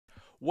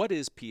What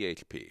is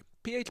PHP?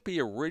 PHP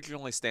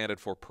originally stood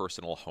for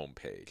Personal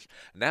Homepage.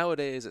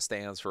 Nowadays, it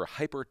stands for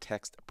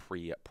Hypertext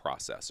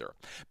Preprocessor.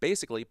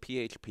 Basically,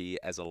 PHP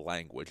as a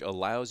language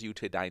allows you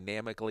to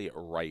dynamically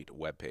write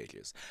web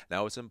pages.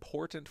 Now, it's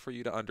important for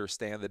you to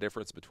understand the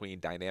difference between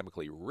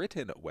dynamically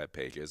written web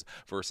pages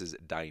versus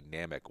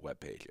dynamic web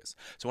pages.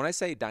 So, when I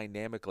say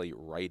dynamically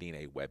writing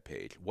a web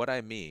page, what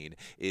I mean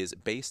is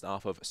based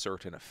off of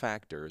certain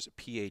factors,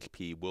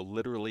 PHP will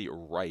literally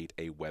write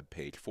a web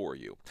page for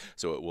you.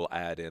 So, it will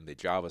add in the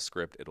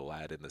JavaScript, it'll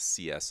add in the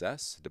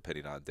CSS,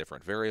 depending on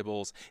different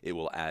variables. It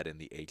will add in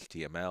the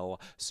HTML,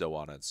 so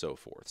on and so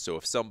forth. So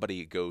if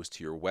somebody goes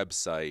to your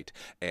website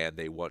and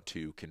they want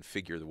to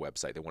configure the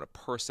website, they want to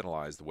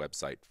personalize the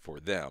website for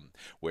them,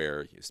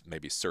 where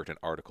maybe certain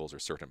articles or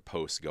certain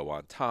posts go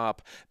on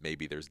top,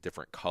 maybe there's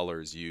different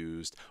colors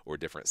used or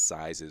different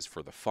sizes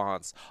for the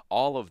fonts,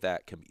 all of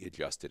that can be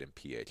adjusted in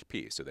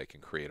PHP. So they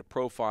can create a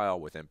profile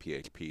within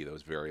PHP,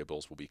 those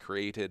variables will be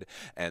created,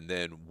 and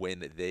then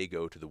when they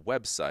go to the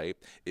website,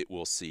 it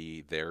will see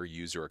their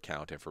user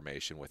account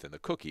information within the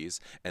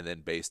cookies, and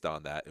then based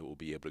on that, it will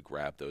be able to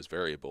grab those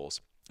variables.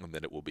 And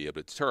then it will be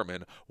able to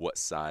determine what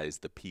size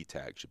the P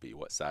tag should be,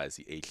 what size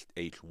the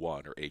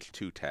H1 or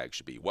H2 tag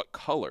should be, what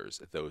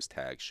colors those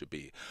tags should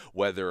be,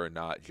 whether or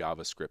not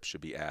JavaScript should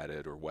be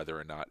added or whether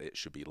or not it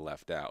should be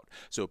left out.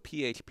 So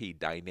PHP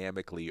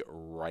dynamically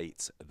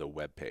writes the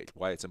web page.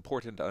 Why it's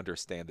important to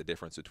understand the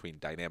difference between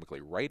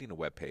dynamically writing a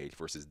web page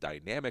versus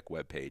dynamic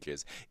web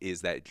pages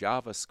is that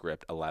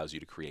JavaScript allows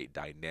you to create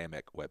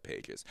dynamic web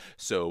pages.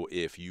 So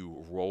if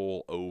you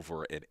roll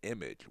over an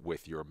image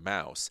with your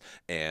mouse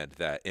and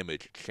that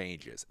image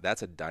changes,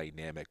 that's a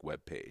dynamic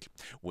web page.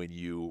 When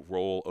you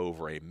roll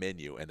over a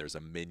menu and there's a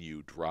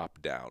menu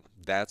drop down,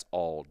 that's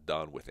all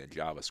done within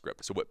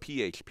JavaScript. So what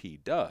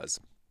PHP does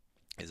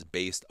is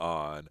based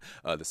on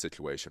the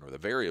situation or the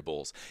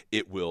variables,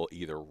 it will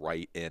either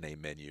write in a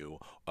menu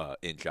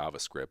in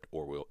JavaScript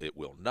or it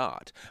will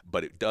not,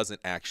 but it doesn't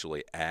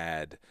actually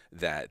add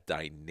that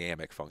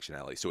dynamic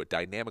functionality. So it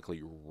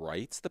dynamically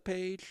writes the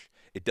page.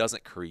 It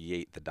doesn't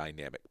create the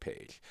dynamic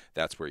page.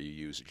 That's where you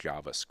use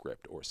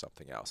JavaScript or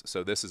something else.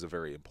 So this is a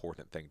very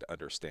important thing to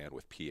understand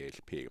with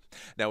PHP.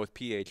 Now with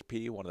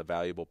PHP, one of the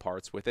valuable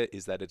parts with it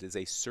is that it is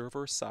a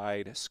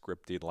server-side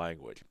scripting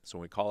language. So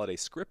when we call it a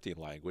scripting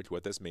language,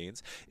 what this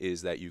means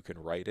is that you can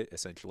write it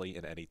essentially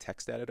in any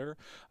text editor.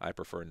 I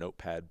prefer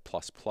Notepad++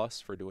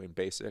 for doing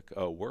basic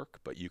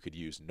work, but you could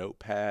use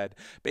Notepad.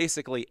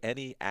 Basically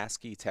any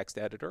ASCII text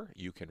editor,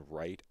 you can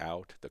write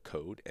out the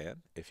code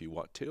in if you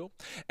want to.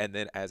 And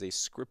then as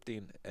a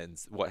scripting, and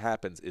what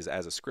happens is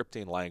as a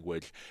scripting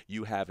language,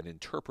 you have an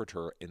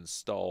interpreter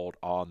installed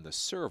on the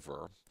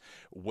server.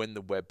 When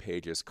the web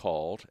page is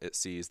called, it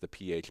sees the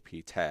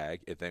PHP tag,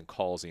 it then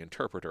calls the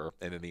interpreter,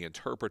 and then the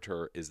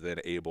interpreter is then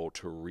able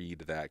to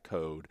read that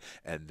code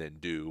and then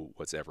do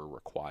what's ever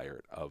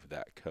required of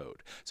that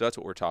code. So that's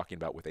what we're talking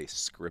about with a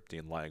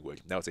scripting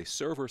language. Now it's a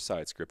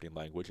server-side scripting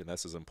language, and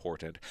this is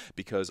important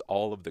because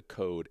all of the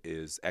code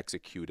is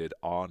executed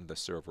on the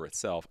server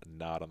itself,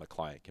 not on the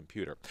client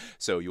computer.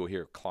 So you'll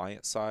hear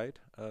client-side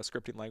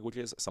scripting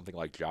languages, something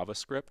like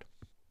JavaScript,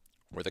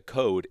 where the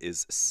code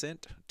is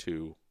sent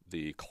to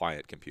the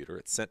client computer,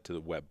 it's sent to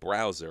the web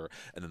browser,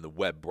 and then the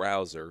web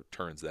browser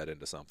turns that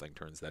into something,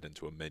 turns that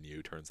into a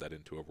menu, turns that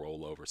into a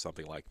rollover,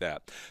 something like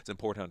that. It's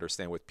important to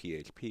understand with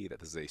PHP that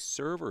this is a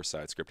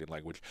server-side scripting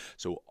language,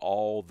 so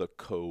all the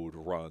code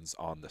runs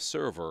on the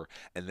server,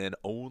 and then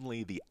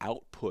only the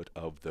output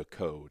of the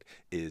code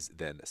is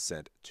then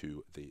sent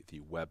to the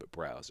web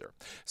browser.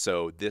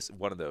 So this,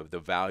 one of the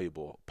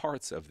valuable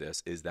parts of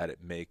this is that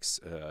it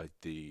makes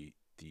the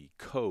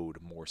code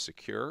more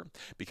secure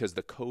because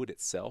the code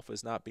itself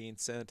is not being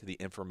sent. The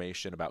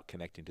information about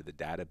connecting to the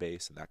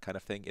database and that kind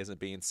of thing isn't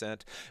being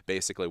sent.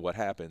 Basically what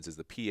happens is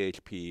the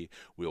PHP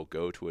will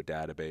go to a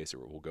database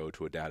or it will go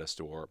to a data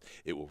store.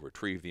 It will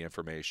retrieve the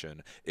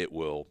information. It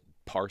will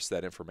parse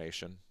that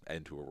information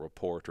into a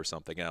report or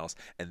something else,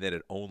 and then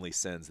it only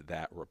sends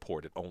that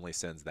report. It only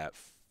sends that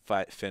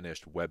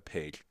finished web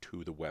page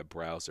to the web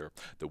browser.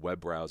 The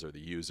web browser, the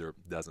user,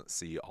 doesn't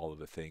see all of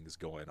the things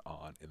going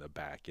on in the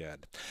back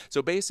end.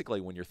 So basically,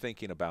 when you're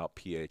thinking about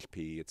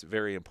PHP, it's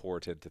very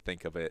important to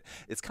think of it.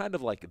 It's kind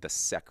of like the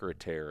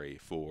secretary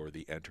for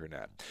the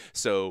internet.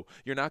 So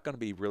you're not going to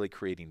be really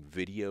creating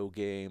video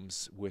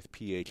games with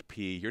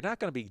PHP. You're not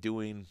going to be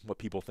doing what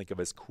people think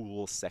of as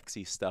cool,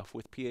 sexy stuff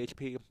with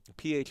PHP.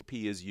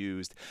 PHP is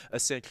used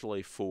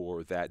essentially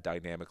for that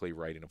dynamically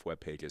writing of web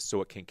pages, so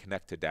it can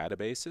connect to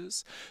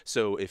databases.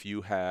 So if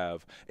you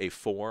have a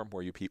form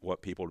where you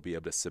want people to be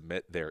able to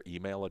submit their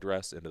email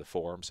address into the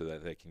form so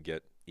that they can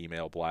get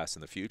email blasts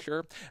in the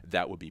future,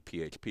 that would be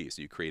PHP.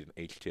 So you create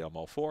an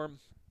HTML form,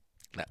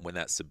 When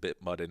that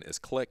submit button is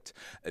clicked,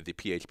 the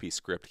PHP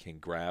script can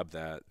grab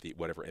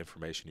whatever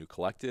information you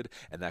collected,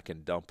 and that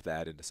can dump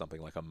that into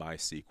something like a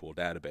MySQL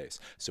database.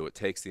 So it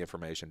takes the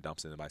information,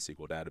 dumps into the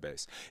MySQL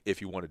database.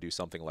 If you want to do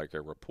something like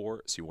a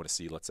report, so you want to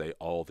see, let's say,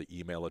 all the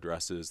email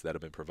addresses that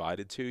have been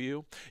provided to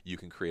you, you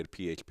can create a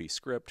PHP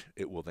script.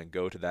 It will then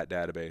go to that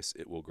database.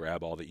 It will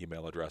grab all the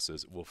email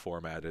addresses, will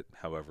format it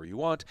however you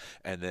want,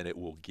 and then it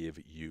will give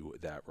you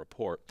that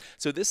report.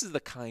 So this is the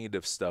kind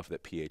of stuff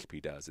that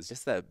PHP does. It's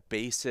just that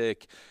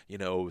basic,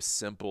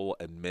 simple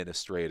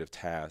administrative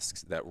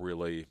tasks that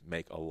really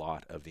make a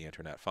lot of the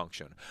internet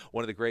function.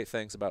 One of the great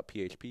things about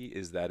PHP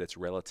is that it's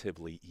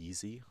relatively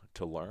easy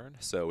to learn.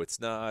 So it's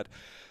not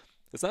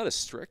as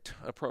strict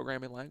a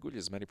programming language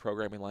as many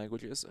programming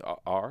languages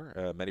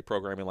are. Many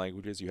programming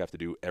languages, you have to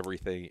do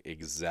everything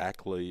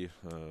exactly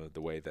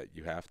the way that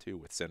you have to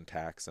with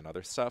syntax and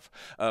other stuff.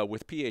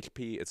 With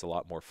PHP, it's a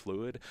lot more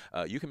fluid.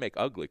 You can make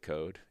ugly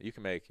code. You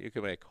can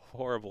make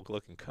horrible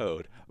looking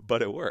code,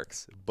 but it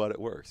works.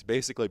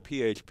 Basically,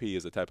 PHP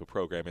is a type of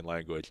programming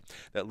language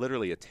that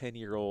literally a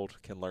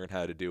 10-year-old can learn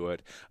how to do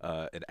it.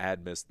 An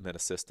admin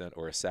assistant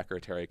or a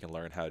secretary can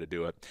learn how to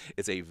do it.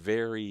 It's a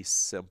very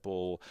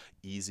simple,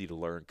 easy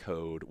to learn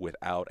code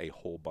without a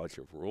whole bunch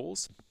of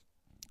rules.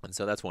 And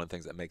so that's one of the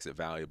things that makes it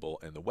valuable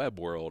in the web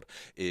world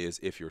is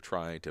if you're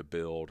trying to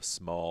build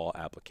small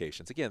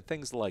applications. Again,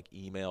 things like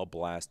email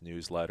blast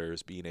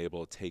newsletters, being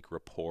able to take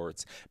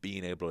reports,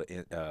 being able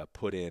to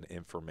put in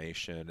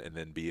information and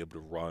then be able to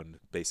run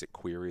basic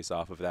queries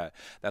off of that.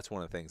 That's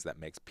one of the things that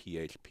makes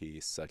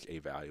PHP such a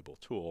valuable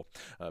tool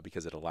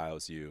because it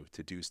allows you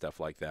to do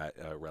stuff like that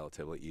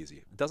relatively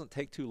easy. It doesn't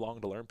take too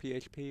long to learn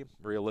PHP.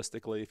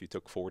 Realistically, if you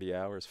took 40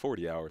 hours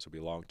would be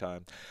a long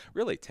time.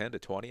 Really, 10 to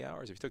 20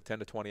 hours. If you took 10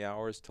 to 20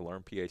 hours to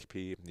learn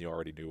PHP, you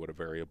already knew what a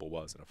variable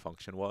was and a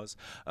function was.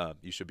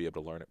 You should be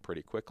able to learn it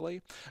pretty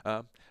quickly.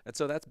 And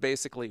so that's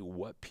basically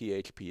what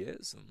PHP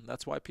is, and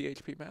that's why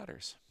PHP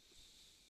matters.